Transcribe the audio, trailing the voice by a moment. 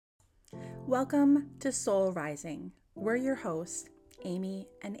Welcome to Soul Rising. We're your hosts, Amy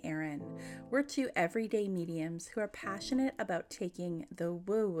and Aaron. We're two everyday mediums who are passionate about taking the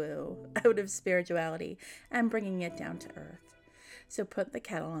woo-woo out of spirituality and bringing it down to earth. So put the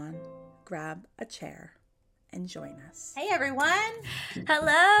kettle on, grab a chair, and join us. Hey everyone!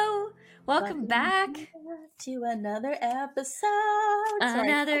 Hello! Welcome back to another episode.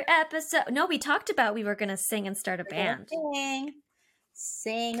 Another episode. No, we talked about we were going to sing and start a band.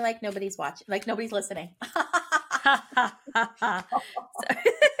 Sing like nobody's watching, like nobody's listening. Sorry. I've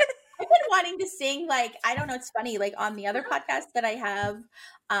been wanting to sing, like, I don't know, it's funny, like on the other podcast that I have,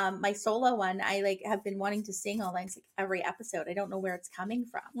 my solo one, I have been wanting to sing all like every episode. I don't know where it's coming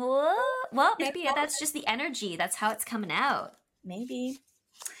from. Well, maybe that's just the energy. That's how it's coming out. Maybe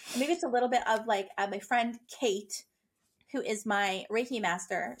it's a little bit of like my friend Kate, who is my Reiki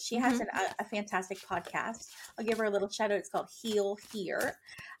master. She has a fantastic podcast. I'll give her a little shout out. It's called Heal Here.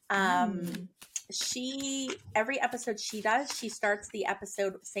 Every episode she does, she starts the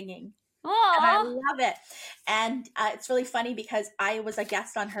episode singing. Aww. And I love it. And it's really funny because I was a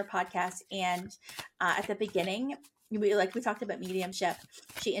guest on her podcast, and at the beginning, we talked about mediumship.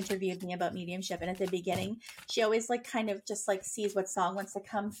 She interviewed me about mediumship, and at the beginning, she always kind of just sees what song wants to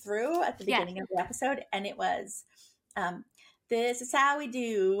come through at the beginning of the episode, and it was "This is how we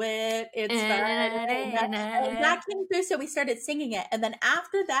do it. It's Friday." And that came through, so we started singing it. And then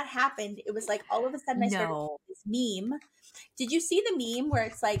after that happened, it was like all of a sudden I started this meme. Did you see the meme where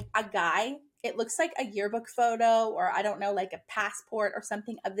it's like a guy? It looks like a yearbook photo, or I don't know, like a passport or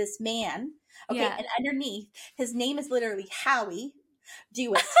something of this man. Okay, and underneath, his name is literally Howie.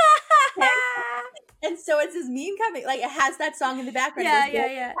 Do it. And so it's this meme coming, like it has that song in the background.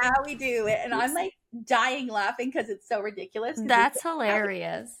 Yeah. How we do it, and I'm like dying laughing because it's so ridiculous. That's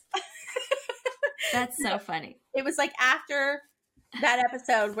hilarious. That's so funny. It was like after that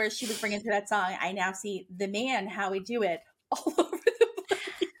episode where she was bringing through that song, I now see the man How We Do It all over the place.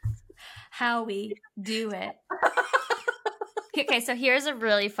 How we do it. Okay, so here's a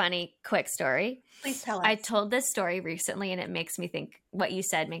really funny quick story. Please tell us. I told this story recently, and it makes me think, what you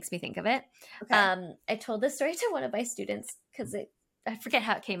said makes me think of it. Okay. I told this story to one of my students because I forget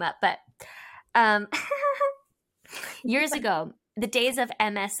how it came up, but years ago, the days of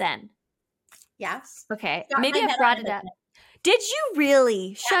MSN. Yes. Okay, Got maybe my I brought head it on up. Did you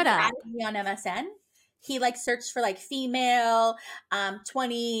really? Shut He up. added me on MSN. He searched for female,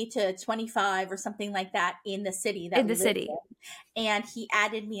 20 to 25 or something like that in the city. And he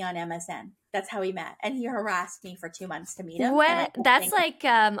added me on MSN. That's how we met. And he harassed me for 2 months to meet him. What? That's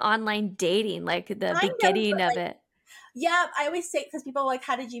online dating, like the beginning of it. Yeah, I always say, because people are like,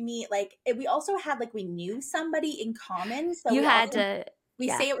 how did you meet? We also had, we knew somebody in common. So you had also, to... We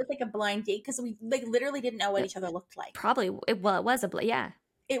say it was a blind date because we literally didn't know what each other looked like. Probably. It was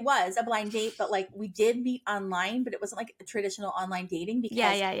It was a blind date, but we did meet online, but it wasn't a traditional online dating because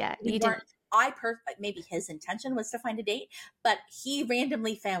yeah. You didn't. Maybe his intention was to find a date, but he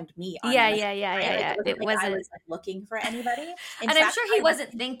randomly found me. On yeah. It wasn't. I was looking for anybody, and I'm sure he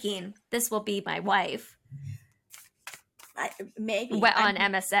wasn't thinking this will be my wife. Maybe on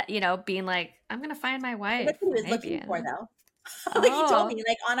MSN, being like, I'm gonna find my wife. That's what he was looking for, though. Oh. He told me,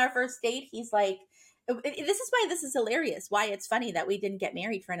 on our first date, he's like, this is why this is hilarious. Why it's funny that we didn't get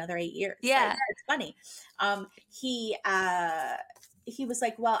married for another 8 years. Yeah, it's funny. He was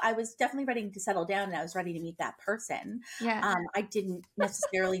like, well, I was definitely ready to settle down, and I was ready to meet that person. Yeah. I didn't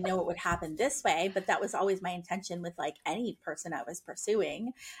necessarily know it would happen this way, but that was always my intention with any person I was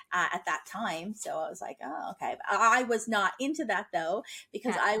pursuing at that time. So I was like, oh, okay. I was not into that though,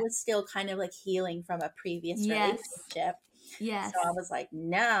 because I was still kind of healing from a previous relationship. Yes. So I was like,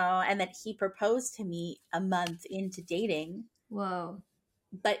 no. And then he proposed to me a month into dating. Whoa.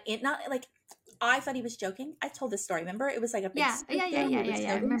 But I thought he was joking. I told this story. Remember? It was a big Yeah.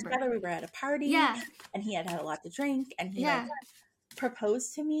 I remember. Together. We were at a party. Yeah. And he had a lot to drink. And he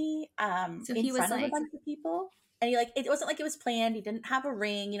proposed to me so in front of a bunch of people. And he it wasn't it was planned. He didn't have a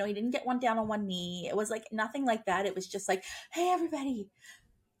ring. He didn't get one down on one knee. It was nothing like that. It was just hey, everybody,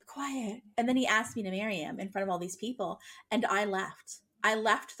 quiet. And then he asked me to marry him in front of all these people. And I left. I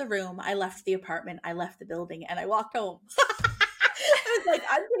left the room. I left the apartment. I left the building. And I walked home. I was like,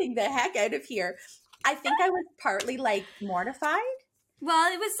 I'm getting the heck out of here. I think I was partly mortified.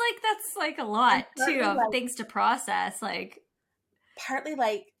 Well, it was that's a lot too of things to process. Partly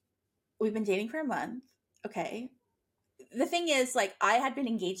we've been dating for a month. Okay. The thing is, I had been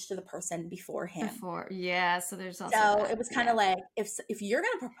engaged to the person before him. So there's also so that. It was kind of if you're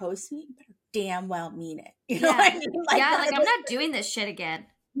gonna propose to me, you better damn well mean it. You know what I mean? I'm not doing this shit again.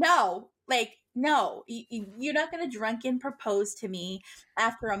 No, no, you're not going to drunken propose to me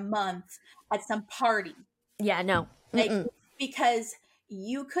after a month at some party. Yeah, no. Like, because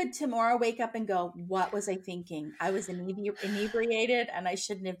you could tomorrow wake up and go, what was I thinking? I was inebriated and I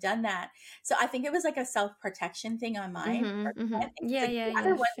shouldn't have done that. So I think it was like a self-protection thing on mine. Yeah, Like, yeah, the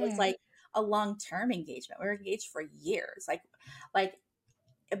other one fair. was like a long-term engagement. We were engaged for years. Like,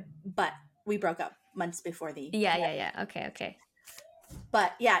 but we broke up months before the Yeah. Okay.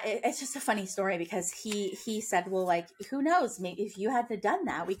 But yeah, it's just a funny story because he said, well, like, who knows, maybe if you hadn't done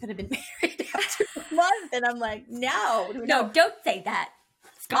that, we could have been married after a month. And I'm like, no, don't say that.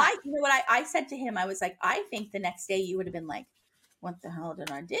 You know what I said to him? I was like, I think the next day you would have been like, what the hell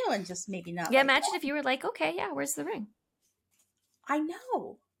did I do? And just maybe not. Yeah, like, imagine if you were like, okay, yeah, where's the ring? I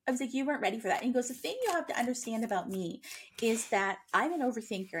know. I was like, you weren't ready for that. And he goes, the thing you have to understand about me is that I'm an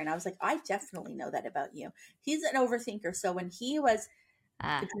overthinker. And I was like, I definitely know that about you. He's an overthinker. So when he was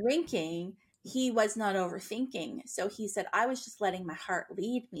drinking, he was not overthinking. So he said, I was just letting my heart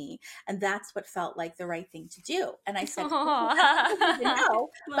lead me. And that's what felt like the right thing to do. And I said, no,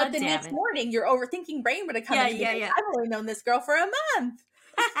 but the next morning, your overthinking brain would have come in. Yeah. I've only known this girl for a month.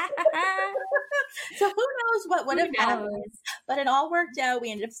 So who knows what would have happened, but it all worked out.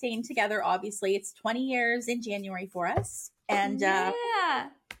 We ended up staying together. Obviously, it's 20 years in January for us. And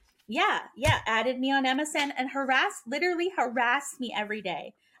added me on MSN and literally harassed me every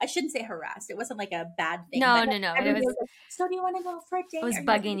day. I shouldn't say harassed. It wasn't like a bad thing. No. It was like, so do you want to go for a date? It was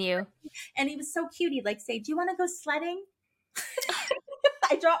bugging you. And he was so cute. He'd like say, do you want to go sledding?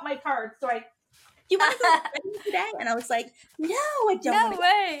 I dropped my card. So do you want to go sledding today? And I was like, no, I don't. No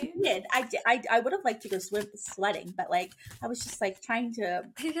way. I would have liked to go sledding, but like, I was just like trying to.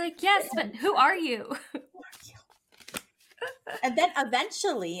 You're like, yes, but who are you? And then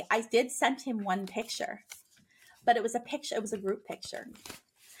eventually I did send him one picture, but it was a group picture.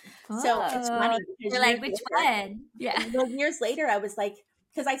 So it's funny. You're like, which one? Yeah. Well, years later, I was like,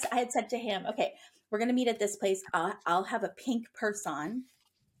 because I had said to him, okay, we're going to meet at this place. I'll have a pink purse on.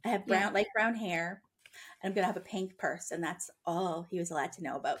 I have light brown hair, and I'm going to have a pink purse. And that's all he was allowed to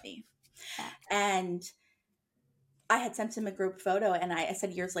know about me. Yeah. And I had sent him a group photo, and I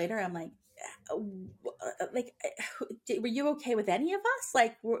said years later, I'm like, were you okay with any of us?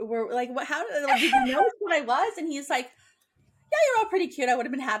 Like, we're like, what? How did you know what I was? And he's like, yeah, you're all pretty cute. I would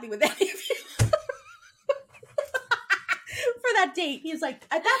have been happy with any of you for that date. He was like,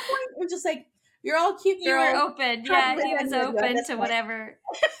 at that point, it was just like, you're all cute. You were open. Yeah, he was open to whatever.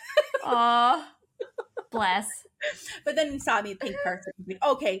 Aw, bless. But then he saw me pink person.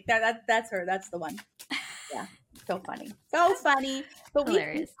 Okay, that's her. That's the one. Yeah, so funny. But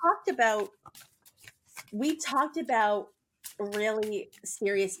we talked about really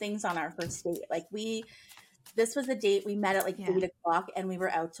serious things on our first date. Like this was a date we met at like 8 o'clock and we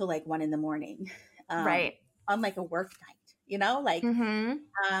were out till like 1 a.m. Right. On like a work night, like,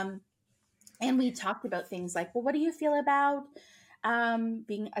 and we talked about things like, well, what do you feel about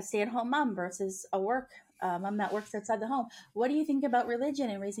being a stay-at-home mom versus a mom that works outside the home? What do you think about religion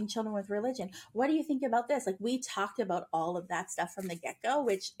and raising children with religion? What do you think about this? Like, we talked about all of that stuff from the get-go,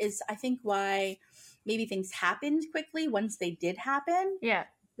 which is, I think, why maybe things happened quickly once they did happen. Yeah.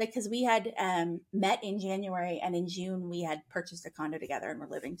 Like, because we had met in January, and in June we had purchased a condo together and were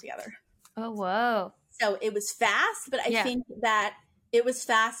living together. Oh, whoa. So it was fast, but I think that it was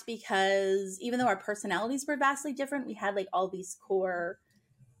fast because even though our personalities were vastly different, we had like all these core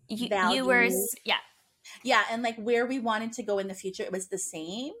values. Yeah, and like where we wanted to go in the future, it was the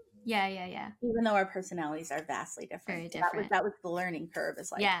same. Yeah. Even though our personalities are vastly different. Very different. That was the learning curve.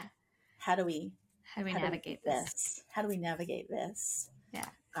 Is like, how do we navigate this? How do we navigate this? Yeah.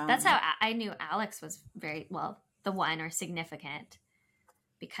 That's how I knew Alex was very, well, the one or significant,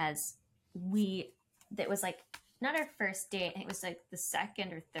 because it was like not our first date. I think it was like the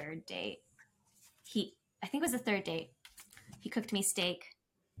second or third date. I think it was the third date. He cooked me steak.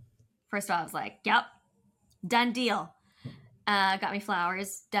 First of all, I was like, yep, done deal. Got me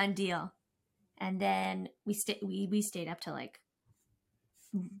flowers, done deal. And then we stayed up till like,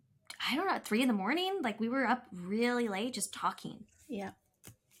 I don't know, 3 a.m. Like we were up really late just talking. Yeah.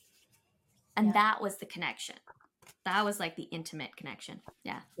 And that was the connection. That was like the intimate connection.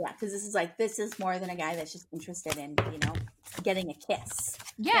 Yeah. Yeah. Because this is more than a guy that's just interested in, getting a kiss.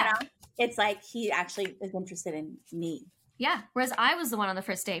 Yeah. It's like he actually is interested in me. Yeah. Whereas I was the one on the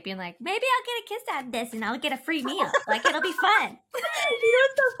first date being like, maybe I'll get a kiss out of this and I'll get a free meal. Like, it'll be fun. What's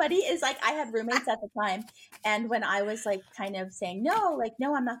so funny is like I had roommates at the time. And when I was like kind of saying no, like,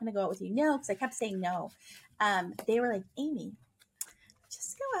 no, I'm not going to go out with you. No. Because I kept saying no. They were like, Amy,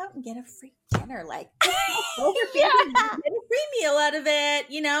 just go out and get a free dinner. Like, get a free meal out of it,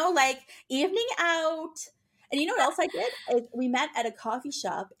 you know, like evening out. And you know what else I did? We met at a coffee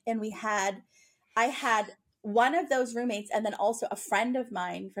shop, and I had one of those roommates and then also a friend of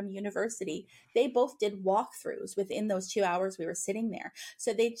mine from university. They both did walkthroughs within those 2 hours we were sitting there.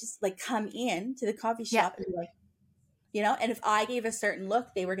 So they just like come in to the coffee shop and be like, you know, and if I gave a certain look,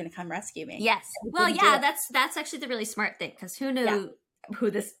 they were going to come rescue me. Yes. Well, yeah, that's actually the really smart thing, because who knew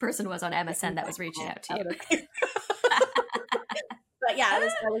who this person was on MSN that was reaching out to you. But yeah, I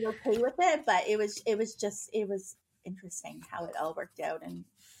was okay with it, but it was interesting how it all worked out. And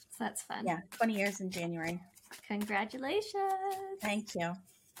so that's fun. Yeah, 20 years in January. Congratulations. Thank you.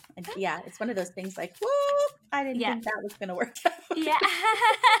 And yeah, it's one of those things like, whoa, I didn't think that was going to work out. Yeah.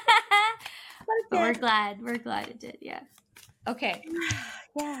 But we're glad it did. Yeah. Okay.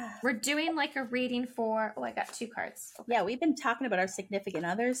 Yeah. We're doing like a reading for, I got 2 cards. Okay. Yeah, we've been talking about our significant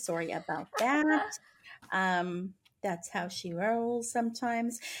others. Sorry about that. That's how she rolls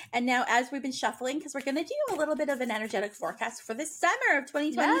sometimes. And now, as we've been shuffling, because we're going to do a little bit of an energetic forecast for the summer of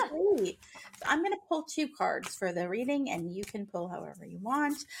 2023. So I'm going to pull 2 cards for the reading, and you can pull however you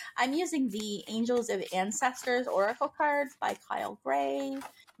want. I'm using the Angels of Ancestors Oracle cards by Kyle Gray.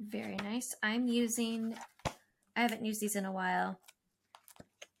 Very nice. I haven't used these in a while.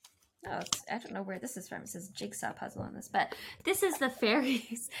 Oh, I don't know where this is from. It says jigsaw puzzle on this, but this is the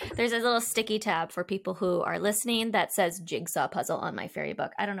fairies. There's a little sticky tab for people who are listening that says jigsaw puzzle on my fairy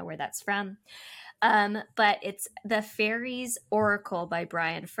book. I don't know where that's from. But it's The Fairies Oracle by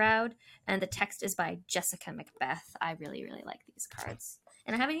Brian Froud, and the text is by Jessica Macbeth. I really, really like these cards,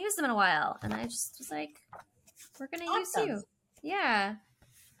 and I haven't used them in a while, and I just was like, we're going to use you. Yeah.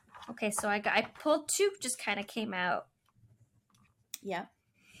 Okay, so I pulled 2, just kind of came out. Yeah.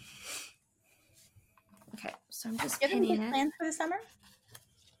 Okay, so I'm just pinning it. Do you have any plans for the summer?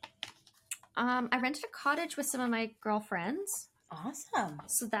 I rented a cottage with some of my girlfriends. Awesome.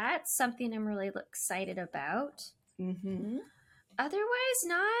 So that's something I'm really excited about. Mm-hmm. Otherwise,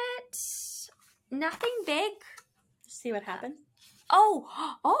 nothing big. See what happens.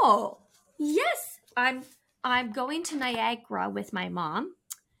 Oh, yes. I'm going to Niagara with my mom,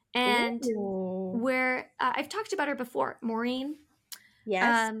 and I've talked about her before, Maureen.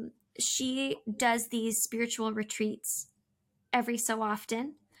 Yes. She does these spiritual retreats every so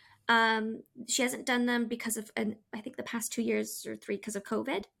often. She hasn't done them because of, I think the past 2 years or 3 because of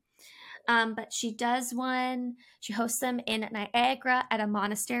COVID. But she does one. She hosts them in Niagara at a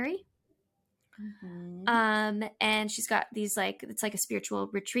monastery. Mm-hmm. And she's got these it's like a spiritual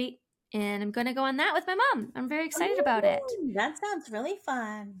retreat, and I'm going to go on that with my mom. I'm very excited about it. That sounds really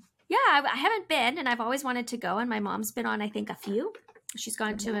fun. Yeah, I haven't been, and I've always wanted to go, and my mom's been on, I think, a few. She's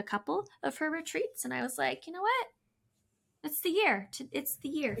gone to a couple of her retreats, and I was like, you know what? It's the year. It's the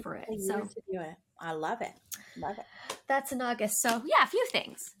year for it. So to do it. I love it. Love it. That's in August. So yeah, a few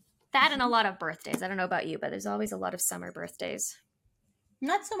things. That and a lot of birthdays. I don't know about you, but there's always a lot of summer birthdays.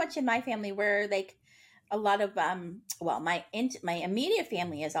 Not so much in my family, where like a lot of my immediate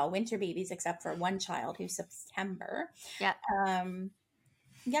family is all winter babies except for one child who's September. Yeah.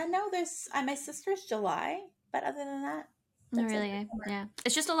 There's my sister's July, but other than that. Not really. Yeah.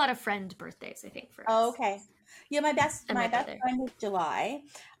 It's just a lot of friend birthdays, I think, for us. Oh, okay. Yeah, my best friend is July.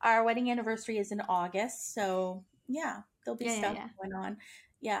 Our wedding anniversary is in August, so yeah, there'll be stuff going on.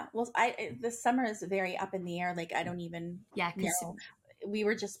 Yeah. Well, the summer is very up in the air. Like I don't even know. We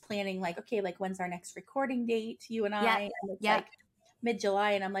were just planning like, okay, like when's our next recording date, you and I? And it's like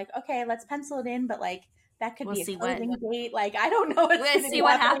mid-July, and I'm like, okay, let's pencil it in, but like that could be a closing date. Like I don't know. We'll see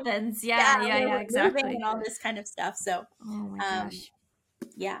what happens. Yeah, exactly. And all this kind of stuff. So, oh my gosh.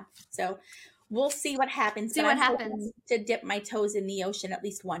 Yeah. So we'll see what happens. See what happens. To dip my toes in the ocean at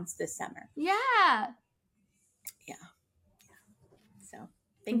least once this summer. Yeah. Yeah. So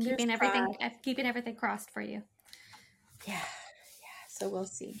keeping everything crossed for you. Yeah. So we'll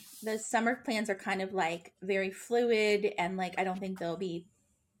see. The summer plans are kind of like very fluid, and like I don't think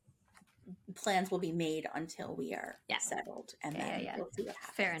plans will be made until we are settled, and then we'll see what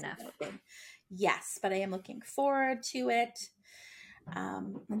happens. Fair enough. Yes, but I am looking forward to it.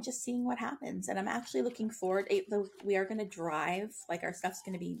 I'm just seeing what happens, and I'm actually looking forward. We are going to drive. Like our stuff's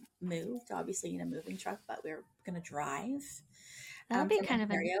going to be moved, obviously in a moving truck, but we're going to drive. That'll be kind of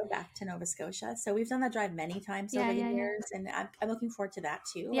back to Nova Scotia. So we've done that drive many times over the years, and I'm looking forward to that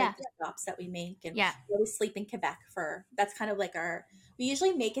too. Yeah. Like the stops that we make, and we always sleep in Quebec that's kind of like we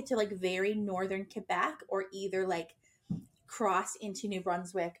usually make it to like very northern Quebec, or either like cross into New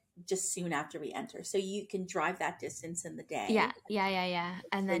Brunswick just soon after we enter. So you can drive that distance in the day. Yeah.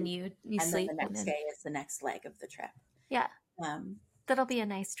 And then you sleep. Then the next day is the next leg of the trip. Yeah. That'll be a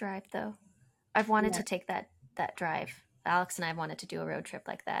nice drive, though. I've wanted Yeah. to take that drive. Alex and I have wanted to do a road trip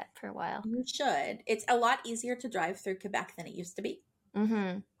like that for a while. You should. It's a lot easier to drive through Quebec than it used to be.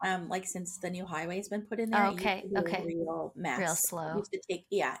 Mm-hmm. Like since the new highway's been put in there, it used Okay. to be a real mess. Real It slow. used to take,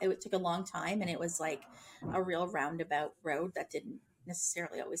 it took a long time, and it was like a real roundabout road that didn't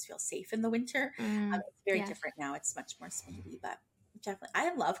necessarily always feel safe in the winter. It's very different now. It's much more speedy, but definitely,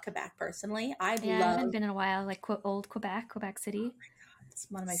 I love Quebec personally. I haven't been in a while. Like old Quebec City. It's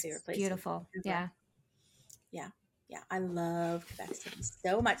one of my favorite places. Beautiful. Yeah. I love Quebec City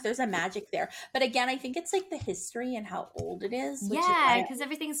so much. There's a magic there. But again, I think it's like the history and how old it is. Yeah, because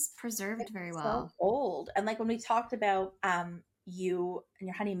everything's preserved very well. So old. And like when we talked about you and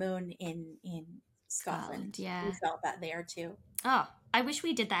your honeymoon in Scotland, you felt that there too. Oh, I wish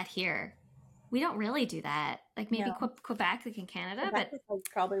we did that here. We don't really do that. Like maybe Quebec, like in Canada, Quebec but is like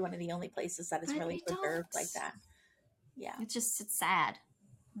probably one of the only places that is really preserved like that. Yeah. It's sad.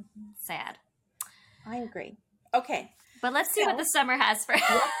 Mm-hmm. Sad. I agree. Okay. But let's see what the summer has for us.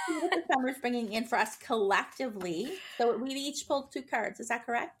 Let's see what the summer's bringing in for us collectively. So we each pulled 2 cards. Is that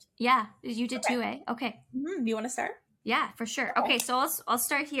correct? Yeah. You did 2, eh? Okay. Do you want to start? Yeah, for sure. Okay, so I'll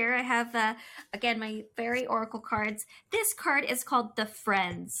start here. I have, again, my fairy oracle cards. This card is called The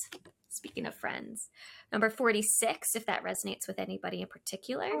Friends. Speaking of friends. Number 46, if that resonates with anybody in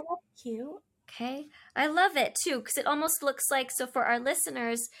particular. Oh, that's cute. Okay. I love it, too, because it almost looks like, so for our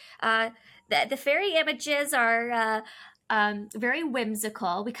listeners, the fairy images are very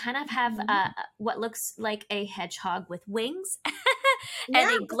whimsical. We kind of have what looks like a hedgehog with wings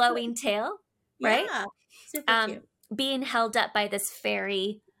and a glowing tail, right? Yeah, super cute. Being held up by this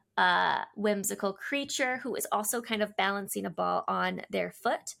fairy whimsical creature who is also kind of balancing a ball on their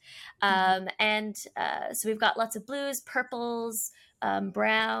foot. So we've got lots of blues, purples,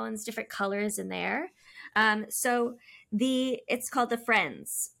 browns, different colors in there. So it's called The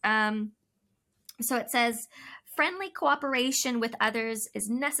Friends. So it says, friendly cooperation with others is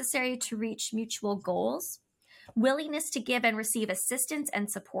necessary to reach mutual goals. Willingness to give and receive assistance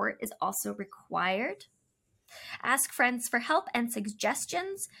and support is also required. Ask friends for help and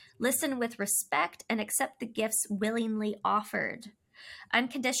suggestions. Listen with respect and accept the gifts willingly offered.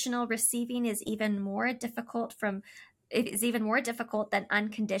 Unconditional receiving is even more difficult than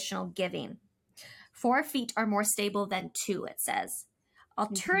unconditional giving. 4 feet are more stable than 2, it says.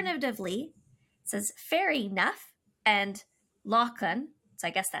 Alternatively, it says Fairy Nuff and Lachlan, so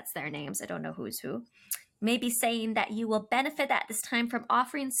I guess that's their names, I don't know who's who, may be saying that you will benefit at this time from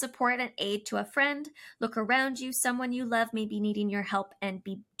offering support and aid to a friend. Look around you. Someone you love may be needing your help and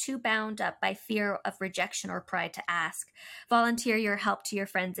be too bound up by fear of rejection or pride to ask. Volunteer your help to your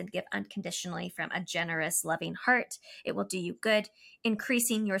friends and give unconditionally from a generous, loving heart. It will do you good,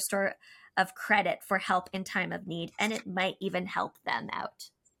 increasing your store of credit for help in time of need, and it might even help them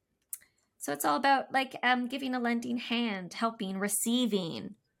out. So it's all about like giving a lending hand, helping,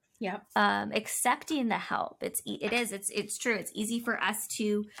 receiving. Yep. Accepting the help. It's true. It's easy for us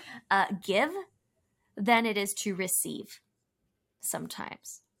to give than it is to receive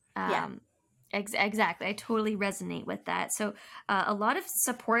sometimes. Exactly. I totally resonate with that. So a lot of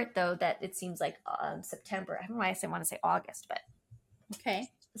support, though, that it seems like September. I don't know why I want to say August, but okay.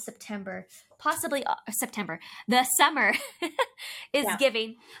 September, possibly September. The summer is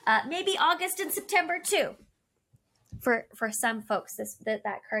giving. Maybe August and September too. For some folks,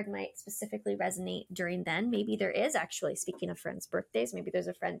 that card might specifically resonate during then. Maybe there is actually, speaking of friends' birthdays, maybe there's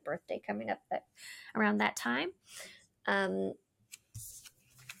a friend birthday coming up around that time. I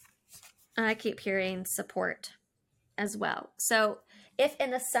keep hearing support as well. So if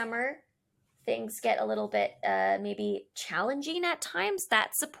in the summer things get a little bit maybe challenging at times,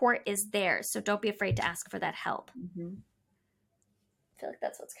 that support is there. So don't be afraid to ask for that help. Mm-hmm. I feel like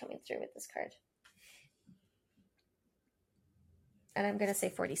that's what's coming through with this card. And I'm going to say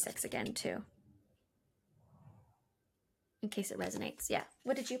 46 again, too. In case it resonates. Yeah.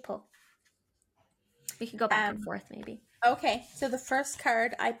 What did you pull? We could go back and forth, maybe. Okay. So the first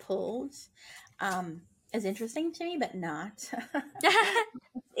card I pulled is interesting to me, but not.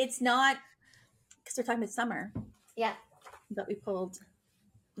 It's not, because we're talking about summer. Yeah. But we pulled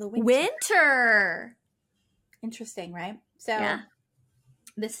the winter. Interesting, right? So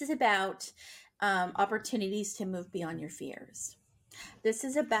this is about opportunities to move beyond your fears. This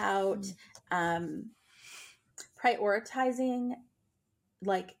is about prioritizing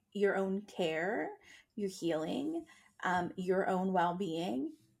like your own care, your healing, your own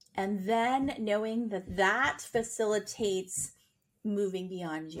well-being, and then knowing that facilitates moving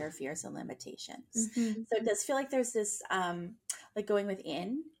beyond your fears and limitations. Mm-hmm. So it does feel like there's this like going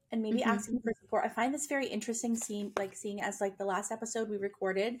within and maybe asking for support. I find this very interesting, seeing as like the last episode we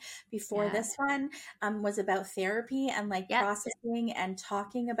recorded before this one was about therapy and like processing and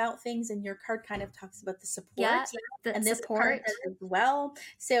talking about things, and your card kind of talks about the support and this card does as well.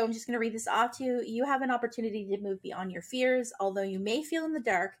 So I'm just going to read this off to you. You have an opportunity to move beyond your fears. Although you may feel in the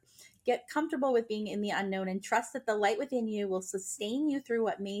dark, get comfortable with being in the unknown and trust that the light within you will sustain you through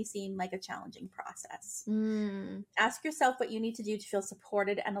what may seem like a challenging process. Ask yourself what you need to do to feel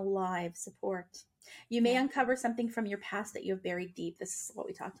supported and alive. Support. You may uncover something from your past that you have buried deep. This is what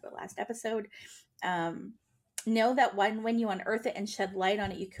we talked about last episode. Know that when you unearth it and shed light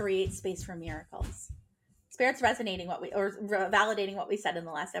on it, you create space for miracles. Spirit's resonating validating what we said in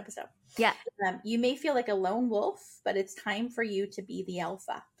the last episode. Yeah. You may feel like a lone wolf, but it's time for you to be the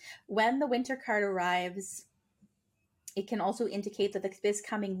alpha. When the winter card arrives, it can also indicate that this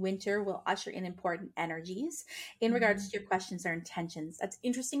coming winter will usher in important energies in regards to your questions or intentions. That's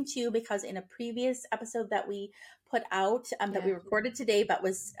interesting too, because in a previous episode that we put out, that we recorded today, but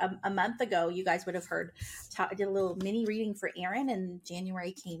was a month ago, you guys would have heard, did a little mini reading for Aaron, and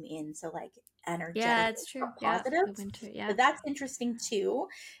January came in. So like energetic, it's true. Positive. But that's interesting too.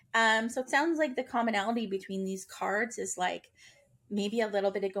 So it sounds like the commonality between these cards is like maybe a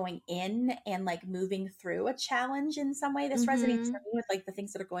little bit of going in and like moving through a challenge in some way. This resonates for me with like the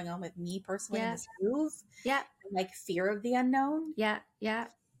things that are going on with me personally in this move. Like fear of the unknown.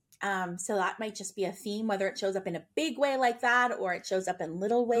 So that might just be a theme, whether it shows up in a big way like that or it shows up in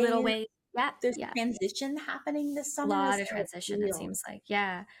little ways. There's transition happening this summer. A lot of transition, it seems like.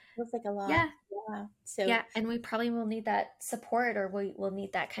 Feels like a lot. So and we probably will need that support, or we will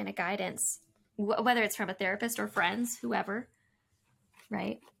need that kind of guidance, whether it's from a therapist or friends, whoever.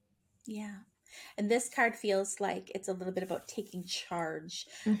 Right? Yeah. And this card feels like it's a little bit about taking charge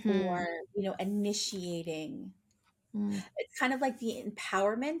or, initiating. It's kind of like the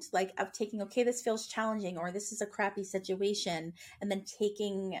empowerment, like of taking, okay, this feels challenging, or this is a crappy situation, and then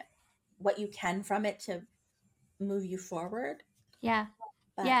taking what you can from it to move you forward.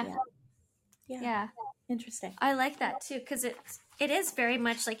 Interesting. I like that too, because it is very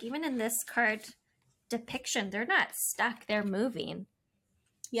much like, even in this card depiction, they're not stuck, they're moving.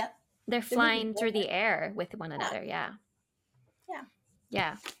 They're flying through the air with one another.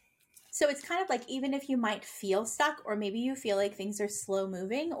 So it's kind of like, even if you might feel stuck, or maybe you feel like things are slow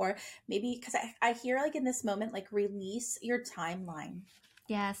moving, or maybe, because I hear like in this moment, like release your timeline.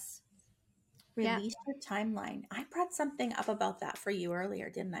 Release your timeline. I brought something up about that for you earlier,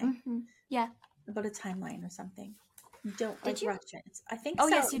 didn't I? About a timeline or something. Don't rush it. I think so.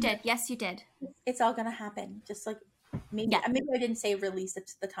 Yes, you did. It's all going to happen. Just like, maybe I didn't say release it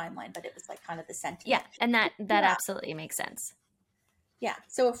to the timeline, but it was like kind of the sentiment. And that absolutely makes sense.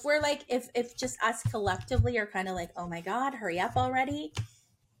 So if we're like, if just us collectively are kind of like, oh my God, hurry up already.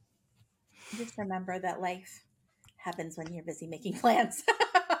 Just remember that life happens when you're busy making plans.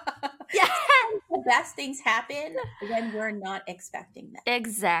 The best things happen when we're not expecting them.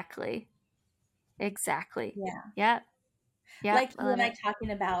 Exactly. Like you and I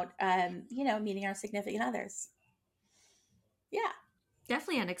talking about, meeting our significant others.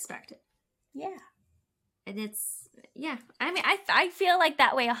 Definitely unexpected. And it's, I mean, I feel like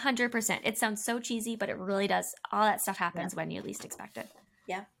that way 100%. It sounds so cheesy, but it really does. All that stuff happens when you least expect it.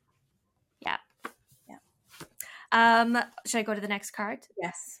 Should I go to the next card?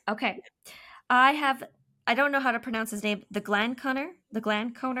 Yes. Okay. I don't know how to pronounce his name. The Glanconer.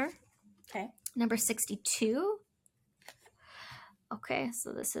 Okay. Number 62. Okay.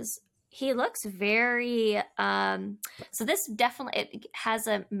 So he looks very, so this definitely, it has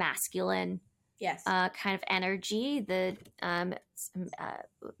a masculine kind of energy. The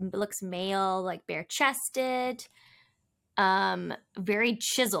looks male, like bare chested, very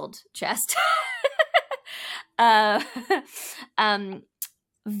chiseled chest.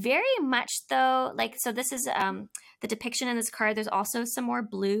 Very much though, like, so this is the depiction in this card. There's also some more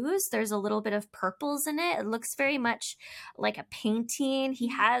blues. There's a little bit of purples in it. It looks very much like a painting. He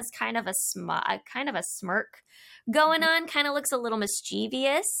has kind of a smirk going on, kind of looks a little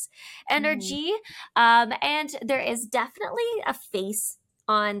mischievous energy. And there is definitely a face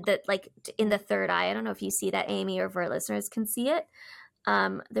on the, like, in the third eye. I don't know if you see that, Amy, or if our listeners can see it.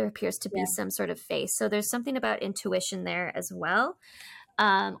 There appears to be some sort of face. So there's something about intuition there as well,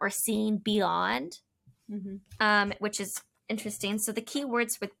 or seeing beyond, which is interesting. So the key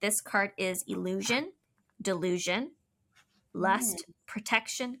words with this card is illusion, delusion, lust,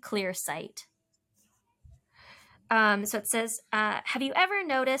 protection, clear sight. So it says, have you ever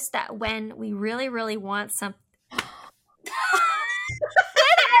noticed that when we really, really want something...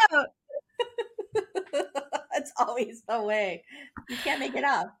 It's always the way. You can't make it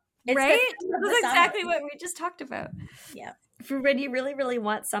up. It's right? That's exactly what we just talked about. Yeah. For when you really, really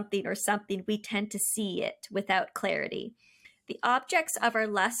want something or something, we tend to see it without clarity. The objects of our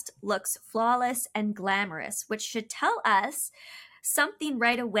lust looks flawless and glamorous, which should tell us something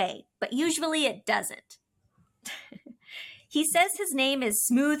right away, but usually it doesn't. He says his name is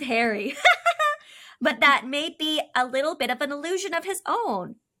Smooth Harry, but that may be a little bit of an illusion of his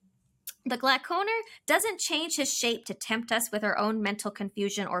own. The Glauconer doesn't change his shape to tempt us with our own mental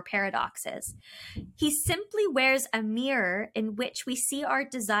confusion or paradoxes. He simply wears a mirror in which we see our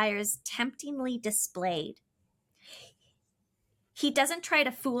desires temptingly displayed. He doesn't try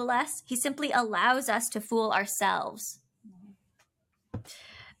to fool us. He simply allows us to fool ourselves.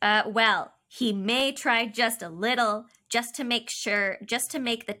 Well, he may try just a little, just to make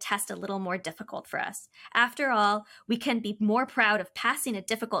the test a little more difficult for us. After all, we can be more proud of passing a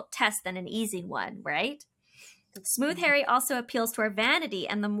difficult test than an easy one, right? Smooth Harry also appeals to our vanity,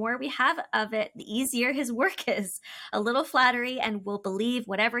 and the more we have of it, the easier his work is. A little flattery, and we'll believe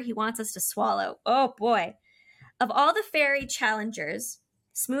whatever he wants us to swallow. Oh boy. Of all the fairy challengers,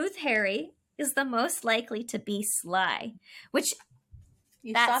 Smooth Harry is the most likely to be sly, which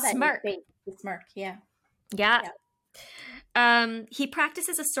You that saw that smirk. in your face, the smirk, yeah. Yeah. He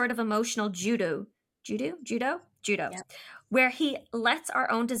practices a sort of emotional judo, Yeah. where he lets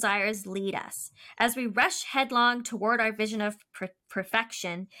our own desires lead us. As we rush headlong toward our vision of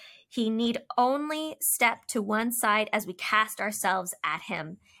perfection, he need only step to one side as we cast ourselves at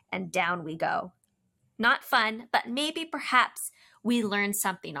him, and down we go. Not fun, but maybe perhaps we learn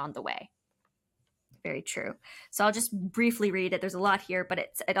something on the way. Very true. So I'll just briefly read it. There's a lot here, but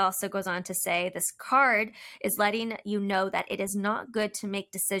it also goes on to say this card is letting you know that it is not good to make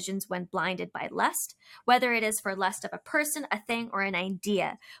decisions when blinded by lust, whether it is for lust of a person, a thing, or an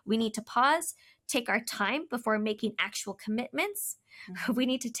idea. We need to pause, take our time before making actual commitments. Mm-hmm. We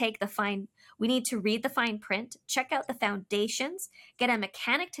need to read the fine print, check out the foundations, get a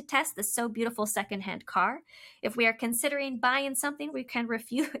mechanic to test the so beautiful secondhand car. If we are considering buying something, we can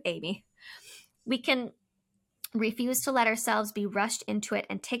We can refuse to let ourselves be rushed into it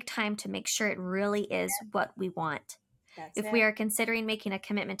and take time to make sure it really is what we want. If we are considering making a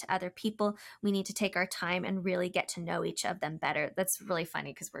commitment to other people, we need to take our time and really get to know each of them better. That's really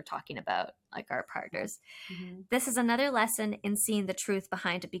funny because we're talking about like our partners. Mm-hmm. This is another lesson in seeing the truth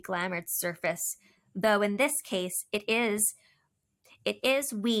behind a beglamored surface, though in this case, it is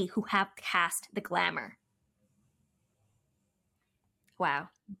we who have cast the glamour. Wow.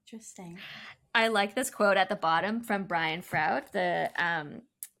 Interesting. I like this quote at the bottom from Brian Froud, the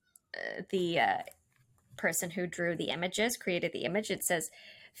person who drew the images, created the image. It says,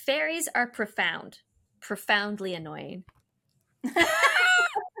 "Fairies are profound, profoundly annoying." Because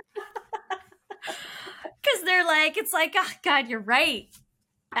they're like, it's like, oh God, you're right.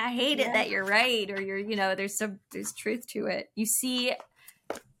 I hate it that you're right, or there's truth to it. You see.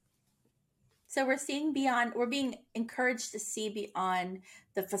 So we're being encouraged to see beyond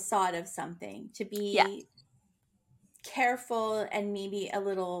the facade of something, to be careful and maybe a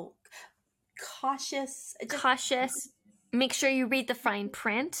little cautious. Make sure you read the fine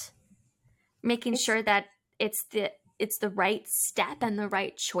print, making sure that it's the right step and the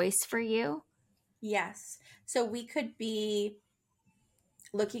right choice for you. Yes. So we could be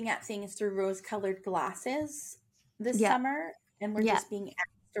looking at things through rose-colored glasses this summer, and we're just being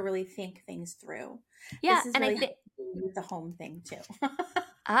asked to really think things through. Yeah, this is and really I think with the home thing too.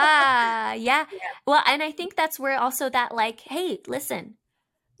 Yeah. Well, and I think that's where also that like, hey, listen,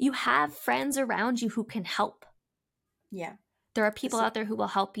 you have friends around you who can help. Yeah. There are people out there who will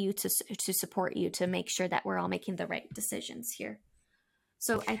help you to support you to make sure that we're all making the right decisions here.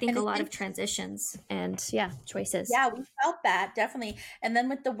 So I think a lot of transitions and choices. Yeah, we felt that definitely. And then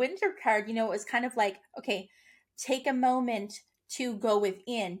with the winter card, it was kind of like, okay, take a moment to go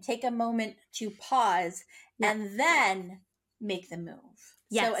within, take a moment to pause, and then make the move.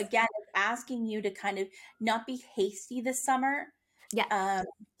 Yes. So again, it's asking you to kind of not be hasty this summer. To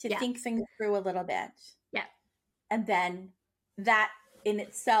think things through a little bit. Yeah. And then that in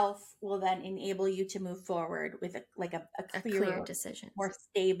itself will then enable you to move forward with a clear decision, more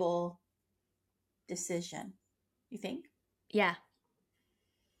stable decision. You think? Yeah.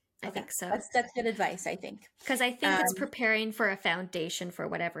 I think so. That's good advice, I think. Because I think it's preparing for a foundation for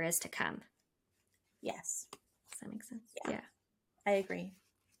whatever is to come. Yes. Does that make sense? Yeah. I agree.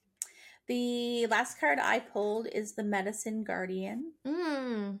 The last card I pulled is the Medicine Guardian.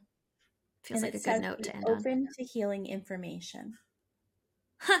 Feels like a good note to end on. Open to healing information.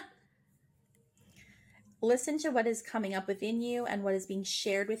 Listen to what is coming up within you and what is being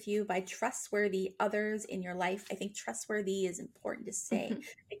shared with you by trustworthy others in your life. I think trustworthy is important to say.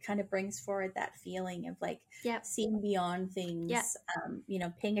 It kind of brings forward that feeling of like seeing beyond things,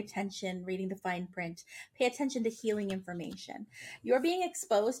 paying attention, reading the fine print, pay attention to healing information. You're being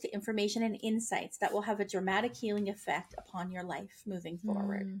exposed to information and insights that will have a dramatic healing effect upon your life moving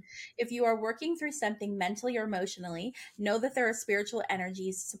forward. If you are working through something mentally or emotionally, know that there are spiritual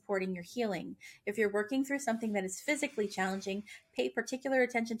energies supporting your healing. If you're working through something that is physically challenging, pay particular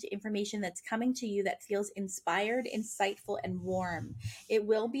attention to information that's coming to you that feels inspired, insightful, and warm. It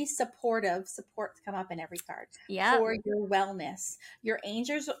will be supportive. Supports come up in every card for your wellness. Your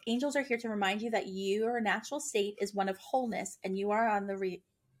angels are here to remind you that your natural state is one of wholeness, and you are on the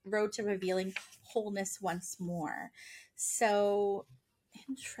road to revealing wholeness once more. So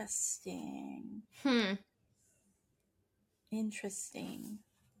interesting. Interesting.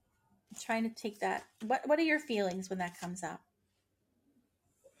 I'm trying to take that. What are your feelings when that comes up?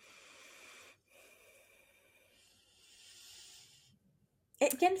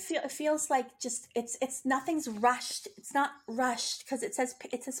 It again feels like just it's nothing's rushed. It's not rushed because it says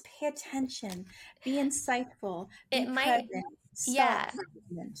pay attention, be insightful, be present,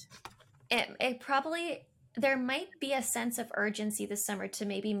 It probably, there might be a sense of urgency this summer to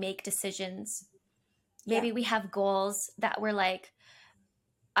maybe make decisions. Maybe we have goals that we're like,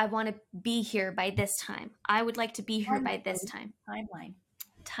 I want to be here by this time. I would like to be here by this time.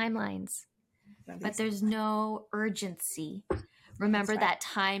 Timelines. But there's no urgency. Remember that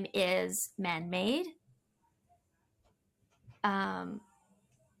time is man-made.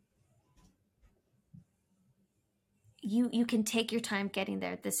 You can take your time getting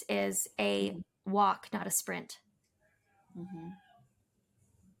there. This is a walk, not a sprint.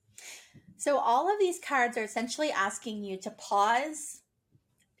 So all of these cards are essentially asking you to pause,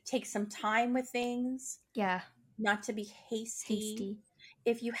 take some time with things. Not to be hasty.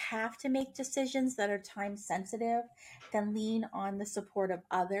 If you have to make decisions that are time sensitive, then lean on the support of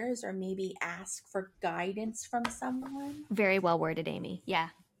others or maybe ask for guidance from someone. Very well worded, Amy. Yeah,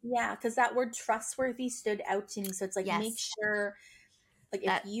 because that word trustworthy stood out to me. So it's like, make sure, like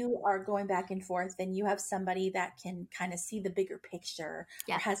if you are going back and forth, then you have somebody that can kind of see the bigger picture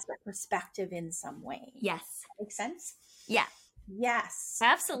or has a perspective in some way. Makes sense? Yes.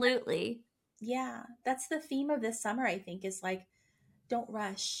 Absolutely. Yeah. That's the theme of this summer, I think, is like, don't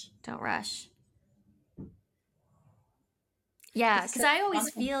rush. Yeah, because I always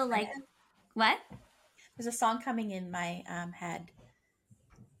feel like, what? There's a song coming in my head.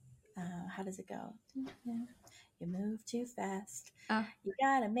 How does it go? You move too fast. You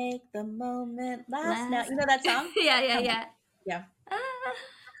gotta make the moment last. Now, you know that song? Yeah.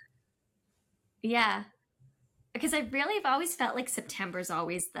 Yeah. Because I've always felt like September's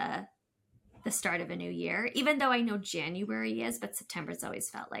always the start of a new year, even though I know January is, but September's always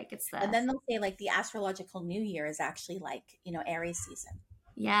felt like it's the. And then they'll say like the astrological new year is actually like, Aries season.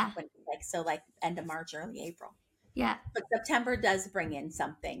 Like end of March, early April. But September does bring in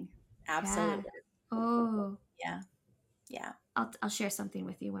something. Absolutely. Yeah. I'll share something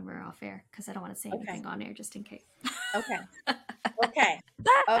with you when we're off air because I don't want to say anything on air just in case. Okay.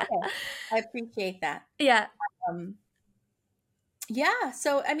 I appreciate that.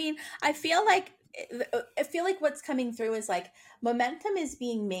 So I mean, I feel like what's coming through is like momentum is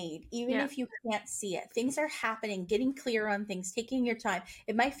being made, even if you can't see it. Things are happening, getting clear on things, taking your time.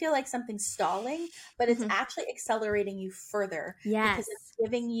 It might feel like something's stalling, but it's actually accelerating you further because it's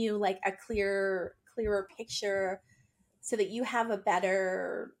giving you like a clearer picture so that you have a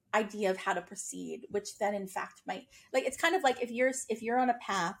better idea of how to proceed, which then in fact might, like, it's kind of like if you're on a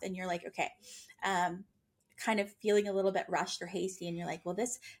path and you're like, okay, kind of feeling a little bit rushed or hasty, and you're like, well,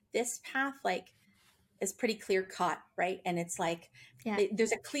 this path like is pretty clear cut, right? And it's like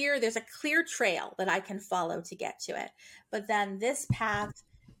there's a clear trail that I can follow to get to it. But then this path,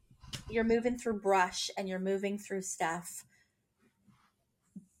 you're moving through brush and you're moving through stuff.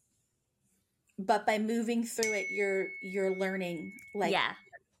 But by moving through it, you're learning like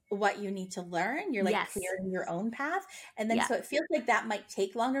what you need to learn. You're like clearing your own path, and then so it feels like that might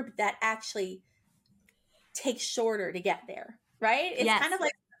take longer, but that actually takes shorter to get there, right? It's kind of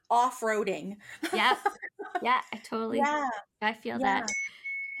like off-roading. Yeah, I totally. I feel that.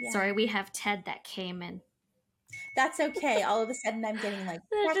 Sorry, we have Ted that came in. That's okay. All of a sudden, I'm getting like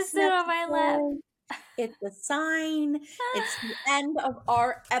just sit on my lap. It's a sign. It's the end of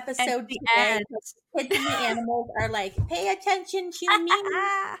our episode today. Kids and the animals are like, pay attention to me.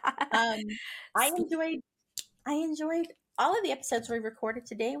 I enjoyed all of the episodes we recorded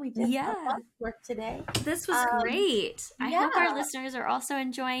today. We did Yeah. a lot of work today. This was great. I hope our listeners are also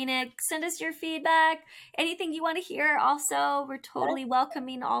enjoying it. Send us your feedback. Anything you want to hear also. We're totally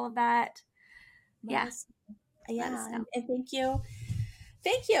welcoming all of that. Yeah. And thank you.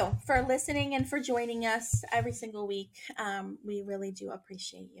 Thank you for listening and for joining us every single week. We really do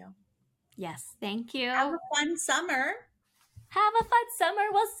appreciate you. Yes, thank you. Have a fun summer. Have a fun summer.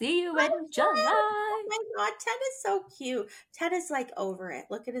 We'll see you in July. Oh my God, Ted is so cute. Ted is like over it.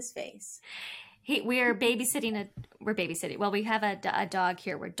 Look at his face. We're babysitting. Well, we have a dog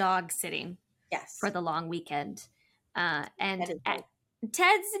here. We're dog sitting. Yes. For the long weekend. And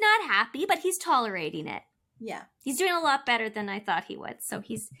Ted's not happy, but he's tolerating it. Yeah. He's doing a lot better than I thought he would. So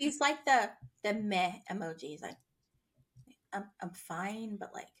he's like the meh emoji. He's like, I'm fine,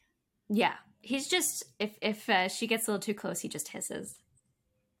 but like. Yeah. He's just, if she gets a little too close, he just hisses.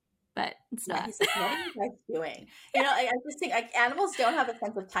 But it's not. He's like, what are you guys doing? You know, I just think like animals don't have a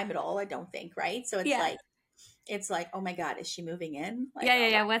sense of time at all, I don't think, right? So it's like, oh my God, is she moving in? Like,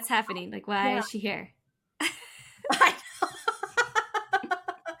 yeah. What's happening? Like, why is she here? I know.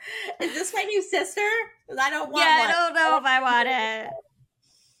 Is this my new sister? I don't want one. I don't know if I want it.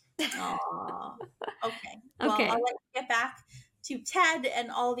 Aww. Okay. Well, I'll let you get back to Ted and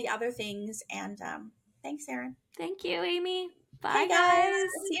all the other things. And thanks, Erin. Thank you, Amy. Bye, hey guys.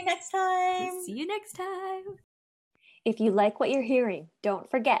 See you next time. If you like what you're hearing, don't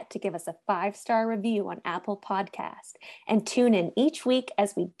forget to give us a 5-star review on Apple Podcast and tune in each week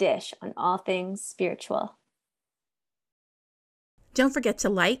as we dish on all things spiritual. Don't forget to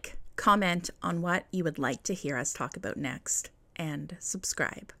like, comment on what you would like to hear us talk about next, and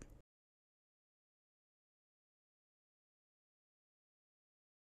subscribe.